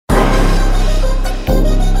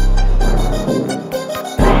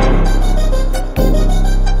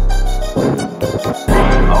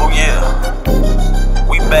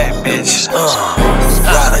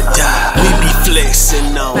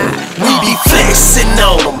flexing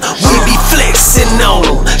on them. We be flexing on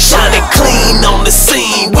them. Shining clean on the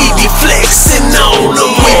scene. We be flexing on them.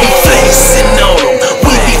 We be flexing on them.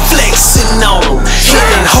 We be flexing on them.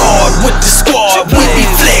 Hitting hard with the squad. We be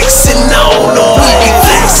flexing on them. We be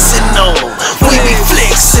flexing on them. We be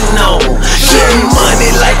flexing on them. Getting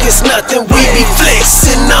money like it's nothing. We be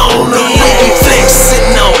flexing on them. We be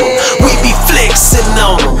flexing on them. We be flexing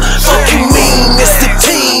on them. Fuck you mean, it's the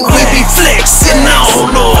team. We be flexing on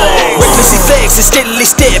them. Recklessly flexing, steadily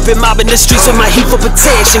stepping, mobbing the streets with my heat for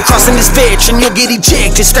protection. Crossing this veteran, you'll get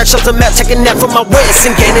ejected. Stretch up the map, taking that from my west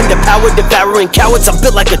and gaining the power, devouring cowards. I'm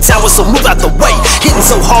built like a tower, so move out the way. Hitting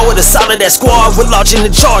so hard with a solid ass squad, we're large in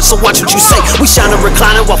the charge, so watch what you say. We shining,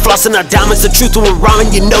 reclining while flossing our diamonds. The truth when we're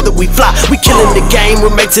rhyming, you know that we fly. We killing the game,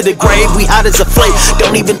 we're made to the grave. We hot as a flame,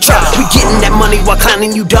 don't even try. We getting that money while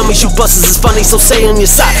clowning you dummies. You busters is funny, so stay on your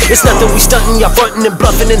side. It's nothing we stunting, y'all fronting and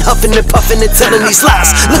bluffing and huffing and puffing and telling these lies.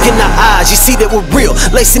 Look in our eyes, you see that we're real.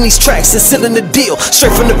 Lacing these tracks and sealing the deal.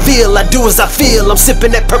 Straight from the veal, I do as I feel. I'm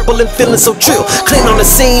sipping that purple and feeling so trill. Clean on the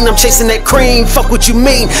scene, I'm chasing that cream. Fuck what you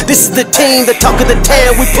mean, this is the team, the talk of the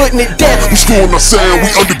town. We putting it down. We scoring our sound, we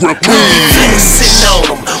underground clean. Flexing on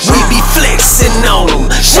them, we be flexing on them.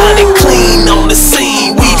 Shining clean on the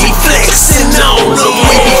scene, we be flexing on them.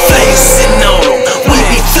 We be flexing on them, we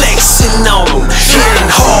be flexing on them.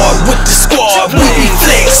 Hitting hard with the squad, we be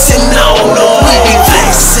flexing on them. We be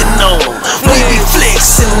flexing on them, we be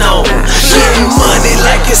flexing on them. Getting money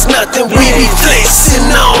like it's nothing, we be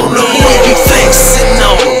flexing on them. We be flexing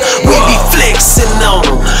on them, we be flexing on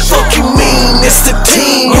them. Fuck you mean, it's the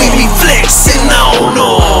team, we be flexing on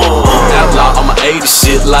them. Outlaw on my 80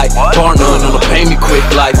 shit like bar none on the pay me quick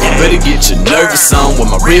like. Better get your nervous on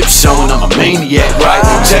with my ribs showing. I'm a maniac, right?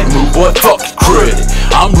 Jack move boy, fuck your credit.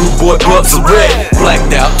 I'm rude boy, bucks are ready.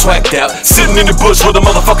 Blacked out, twacked out, sitting in the bush with a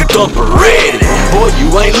motherfucking thumper ready. Boy,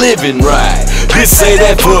 you ain't living right. This say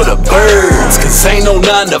that for the birds, cause ain't no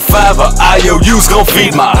 9 to 5 or IOU's gon'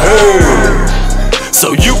 feed my herd.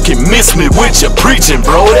 So you can miss me with your preaching,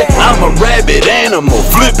 brody. I'm a rabid animal,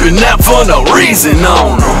 flipping out for no reason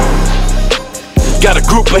on them. Got a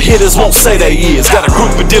group of hitters, won't say they is. Got a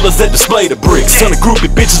group of dealers that display the bricks. Ton of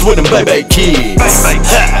groupie bitches with them baby kids.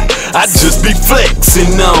 I just be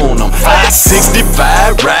flexing on them.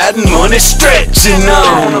 565 riding money, stretching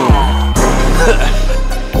on them.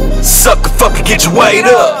 Sucker, fucker, get your weight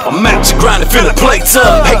up. I'm out your grinding, filling plates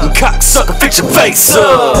up. Hating cock, sucker, fix your face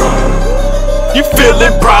up. You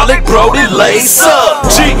feelin' brolic, brody, lace up.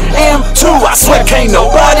 GM2, I swear can't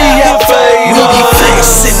nobody evade. We be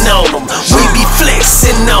flexing on them, we be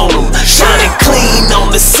flexing on them. Shining clean on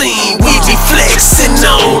the scene, we be flexing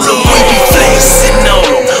on them. We be flexing on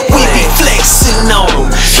them, we be flexing on them.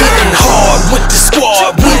 Hitting hard with the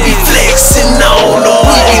squad, we be flexing on them.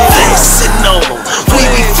 We be flexing on them, we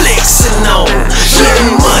be flexing on them.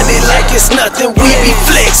 Getting money like it's nothing, we be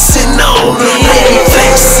flexing on them. We be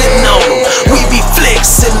flexing on them, we be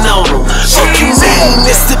flexing on them. Fuck you mean,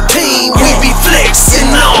 it's the team, we be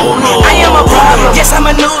flexing on them. I am a problem, yes I'm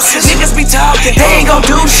a nuisance. Niggas be talking, they ain't gon'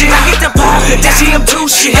 do shit. I get the poppin', that GM2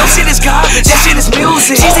 shit. Your shit is garbage, that shit is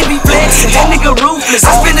music. Cheesy be flexing, that nigga ruthless.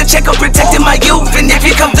 I spend a check on protecting my youth, and if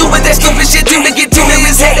you come through with that stupid shit, you to get to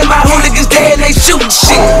his head and my hooligans dead and they shootin'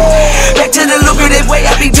 shit. Back to the lucrative way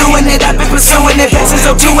I be doing it. I've been pursuing it back since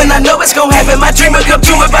 02 and I know it's gon' happen. My dream will come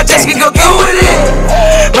true if I just can go through with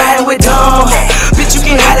it. Riding with Dom, bitch you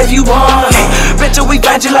can hide if you want. Bet you we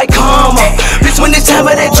find you like karma. Bitch when it's time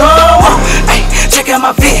for that drama. Ay, check out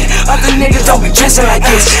my fit. Other niggas don't be dressing like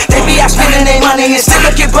this. They be out spending their money and still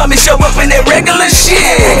look at bummy show up in that regular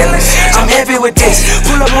shit. I'm heavy with this.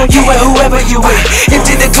 Pull up on you and whoever you with.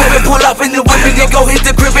 Empty the clip and pull up in the whip and then go hit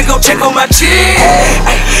the grip and go check on my chick.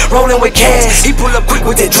 Ay, rolling with cash. He pull up quick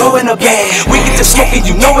with that drawing up gas. We get to smoking,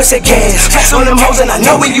 you know it's a gas. Flex on them hoes and I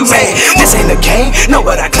know when you mad. This ain't a game, know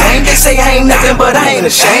what I claim. They say I ain't nothing but I ain't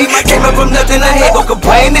ashamed. Came up from nothing, I ain't gon'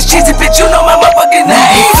 complain. This cheesy bitch, you know my motherfucking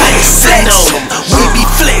name. Flexing on them, we be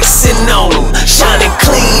flexing on them. Shining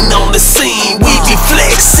clean on the scene, we be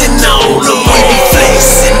flexing on them. We be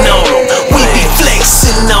flexing on them, we be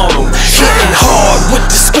flexing on them. Hitting hard with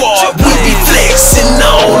the squad, we be flexing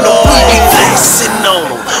on them. We be flexing on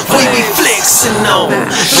them, we be flexing on them.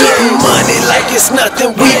 Getting money like it's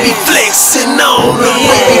nothing, we be flexing on them.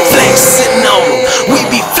 We be flexing on them, we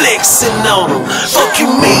be flexing on them. Fuck you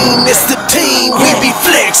mean, it's the team, we be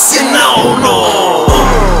flexing on them.